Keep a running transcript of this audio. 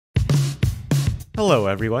Hello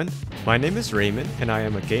everyone, my name is Raymond and I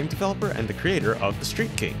am a game developer and the creator of The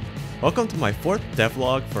Street King. Welcome to my 4th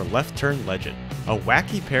devlog for Left Turn Legend, a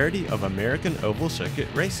wacky parody of American oval circuit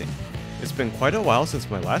racing. It's been quite a while since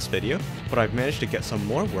my last video, but I've managed to get some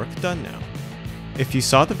more work done now. If you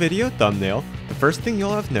saw the video thumbnail, the first thing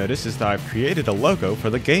you'll have noticed is that I've created a logo for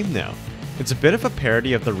the game now. It's a bit of a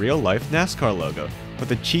parody of the real-life NASCAR logo,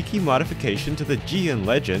 with a cheeky modification to the G in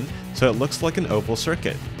Legend so it looks like an oval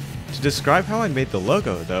circuit. To describe how I made the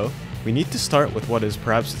logo though, we need to start with what is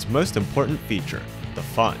perhaps its most important feature, the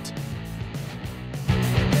font.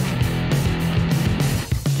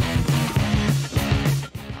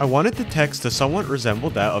 I wanted the text to somewhat resemble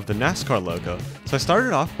that of the NASCAR logo, so I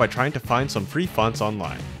started off by trying to find some free fonts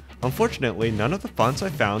online. Unfortunately, none of the fonts I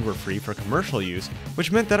found were free for commercial use,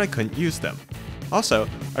 which meant that I couldn't use them. Also,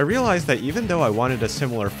 I realized that even though I wanted a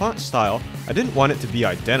similar font style, I didn't want it to be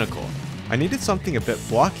identical. I needed something a bit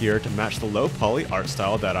blockier to match the low poly art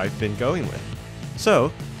style that I've been going with. So,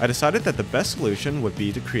 I decided that the best solution would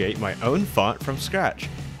be to create my own font from scratch.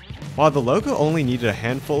 While the logo only needed a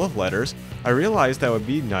handful of letters, I realized that it would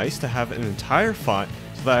be nice to have an entire font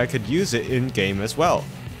so that I could use it in-game as well.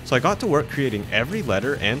 So I got to work creating every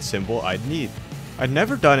letter and symbol I'd need. I'd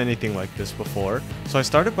never done anything like this before, so I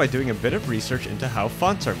started by doing a bit of research into how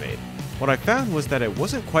fonts are made. What I found was that it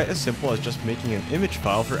wasn't quite as simple as just making an image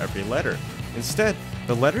file for every letter. Instead,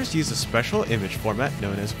 the letters use a special image format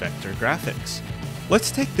known as vector graphics.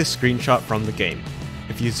 Let's take this screenshot from the game.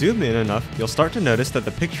 If you zoom in enough, you'll start to notice that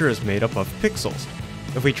the picture is made up of pixels.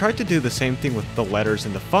 If we tried to do the same thing with the letters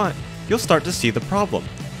in the font, you'll start to see the problem.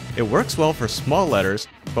 It works well for small letters,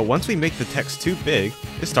 but once we make the text too big,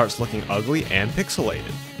 it starts looking ugly and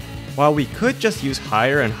pixelated. While we could just use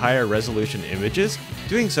higher and higher resolution images,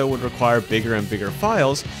 doing so would require bigger and bigger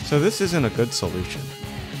files, so this isn't a good solution.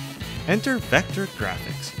 Enter vector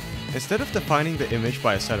graphics. Instead of defining the image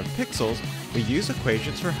by a set of pixels, we use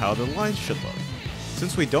equations for how the lines should look.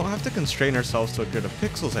 Since we don't have to constrain ourselves to a grid of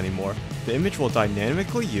pixels anymore, the image will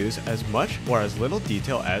dynamically use as much or as little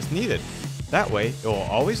detail as needed. That way, it will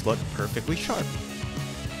always look perfectly sharp.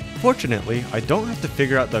 Fortunately, I don't have to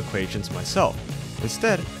figure out the equations myself.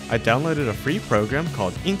 Instead, I downloaded a free program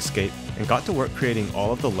called Inkscape and got to work creating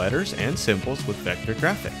all of the letters and symbols with vector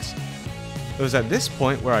graphics. It was at this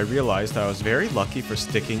point where I realized that I was very lucky for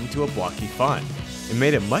sticking to a blocky font. It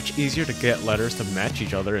made it much easier to get letters to match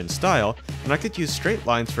each other in style, and I could use straight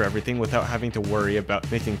lines for everything without having to worry about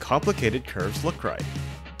making complicated curves look right.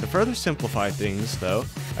 To further simplify things, though,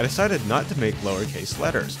 I decided not to make lowercase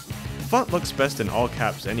letters. The font looks best in all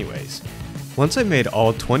caps anyways. Once I made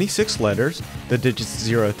all 26 letters, the digits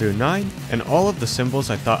 0 through 9, and all of the symbols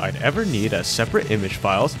I thought I'd ever need as separate image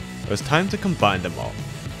files, it was time to combine them all.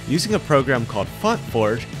 Using a program called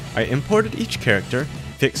FontForge, I imported each character,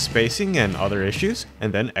 fixed spacing and other issues,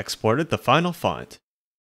 and then exported the final font.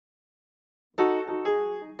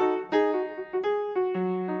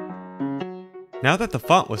 Now that the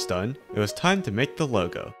font was done, it was time to make the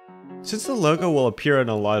logo. Since the logo will appear in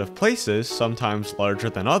a lot of places, sometimes larger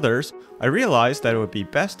than others, I realized that it would be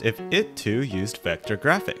best if it too used vector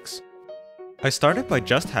graphics. I started by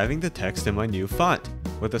just having the text in my new font,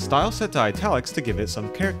 with the style set to italics to give it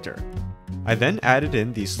some character. I then added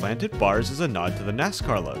in these slanted bars as a nod to the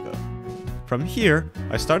NASCAR logo. From here,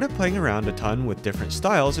 I started playing around a ton with different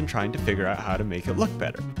styles and trying to figure out how to make it look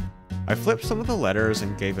better. I flipped some of the letters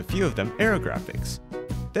and gave a few of them arrow graphics.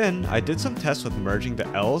 Then, I did some tests with merging the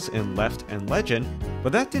L's in left and legend,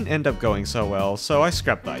 but that didn't end up going so well, so I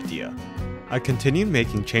scrapped the idea. I continued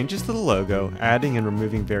making changes to the logo, adding and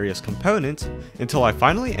removing various components, until I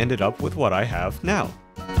finally ended up with what I have now.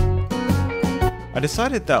 I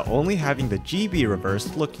decided that only having the G be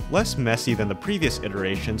reversed looked less messy than the previous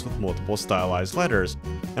iterations with multiple stylized letters,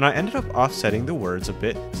 and I ended up offsetting the words a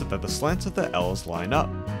bit so that the slants of the L's line up.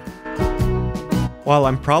 While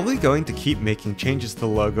I'm probably going to keep making changes to the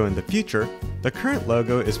logo in the future, the current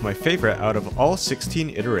logo is my favorite out of all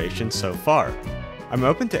 16 iterations so far. I'm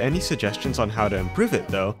open to any suggestions on how to improve it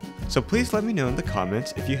though, so please let me know in the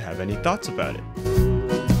comments if you have any thoughts about it.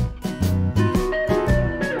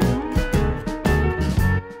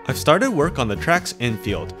 I've started work on the track's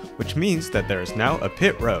infield, which means that there is now a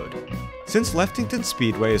pit road. Since Leftington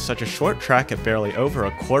Speedway is such a short track at barely over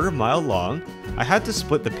a quarter-mile long, I had to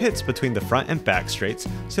split the pits between the front and back straights,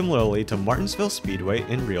 similarly to Martinsville Speedway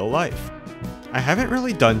in real life. I haven't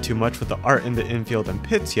really done too much with the art in the infield and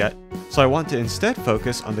pits yet, so I want to instead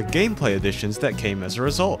focus on the gameplay additions that came as a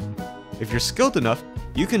result. If you're skilled enough,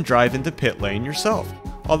 you can drive into pit lane yourself,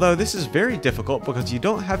 although this is very difficult because you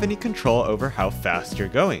don't have any control over how fast you're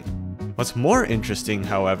going. What's more interesting,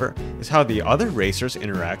 however, is how the other racers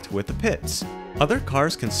interact with the pits. Other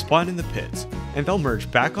cars can spawn in the pits, and they'll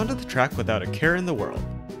merge back onto the track without a care in the world.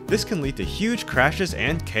 This can lead to huge crashes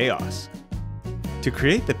and chaos. To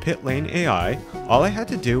create the pit lane AI, all I had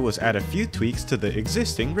to do was add a few tweaks to the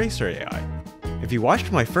existing racer AI. If you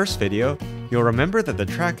watched my first video, you'll remember that the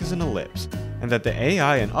track is an ellipse, and that the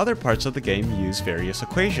AI in other parts of the game use various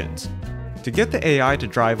equations. To get the AI to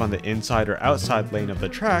drive on the inside or outside lane of the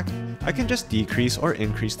track, I can just decrease or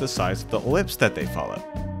increase the size of the ellipse that they follow.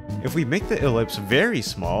 If we make the ellipse very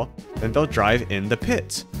small, then they'll drive in the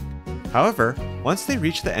pits. However, once they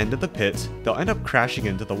reach the end of the pits, they'll end up crashing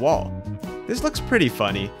into the wall. This looks pretty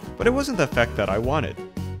funny, but it wasn't the effect that I wanted.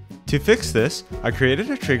 To fix this, I created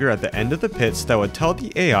a trigger at the end of the pits that would tell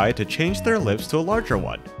the AI to change their ellipse to a larger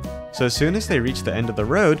one. So as soon as they reach the end of the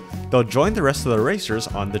road, they'll join the rest of the racers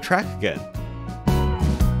on the track again.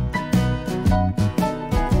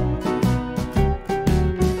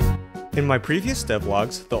 In my previous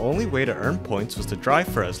devlogs, the only way to earn points was to drive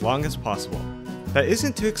for as long as possible. That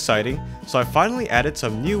isn't too exciting, so I finally added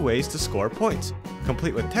some new ways to score points,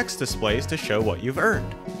 complete with text displays to show what you've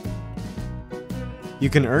earned. You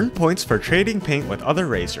can earn points for trading paint with other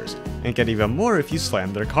racers, and get even more if you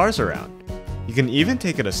slam their cars around. You can even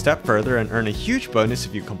take it a step further and earn a huge bonus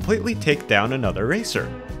if you completely take down another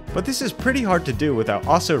racer. But this is pretty hard to do without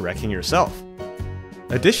also wrecking yourself.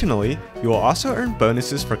 Additionally, you will also earn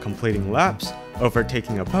bonuses for completing laps,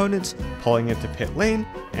 overtaking opponents, pulling into pit lane,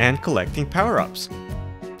 and collecting power-ups.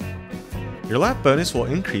 Your lap bonus will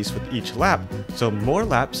increase with each lap, so more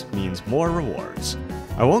laps means more rewards.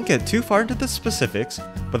 I won't get too far into the specifics,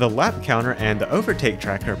 but the lap counter and the overtake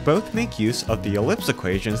tracker both make use of the ellipse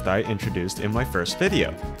equations that I introduced in my first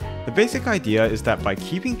video. The basic idea is that by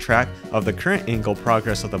keeping track of the current angle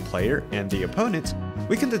progress of the player and the opponents,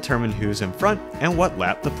 we can determine who's in front and what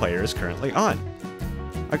lap the player is currently on.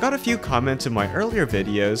 I got a few comments in my earlier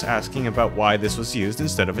videos asking about why this was used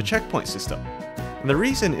instead of a checkpoint system. And the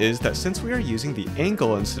reason is that since we are using the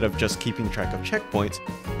angle instead of just keeping track of checkpoints,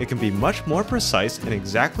 it can be much more precise and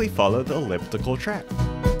exactly follow the elliptical track.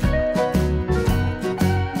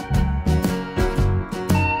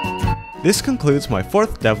 This concludes my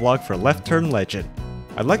 4th devlog for Left Turn Legend.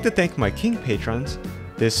 I'd like to thank my King patrons,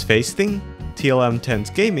 This Face Thing,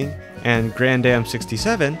 TLM10's Gaming, and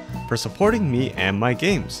Grandam67 for supporting me and my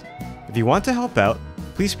games. If you want to help out,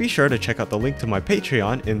 please be sure to check out the link to my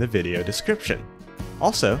Patreon in the video description.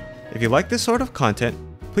 Also, if you like this sort of content,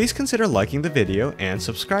 please consider liking the video and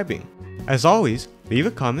subscribing. As always, leave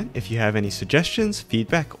a comment if you have any suggestions,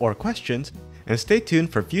 feedback, or questions, and stay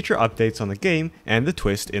tuned for future updates on the game and the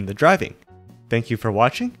twist in the driving. Thank you for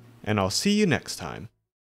watching, and I'll see you next time.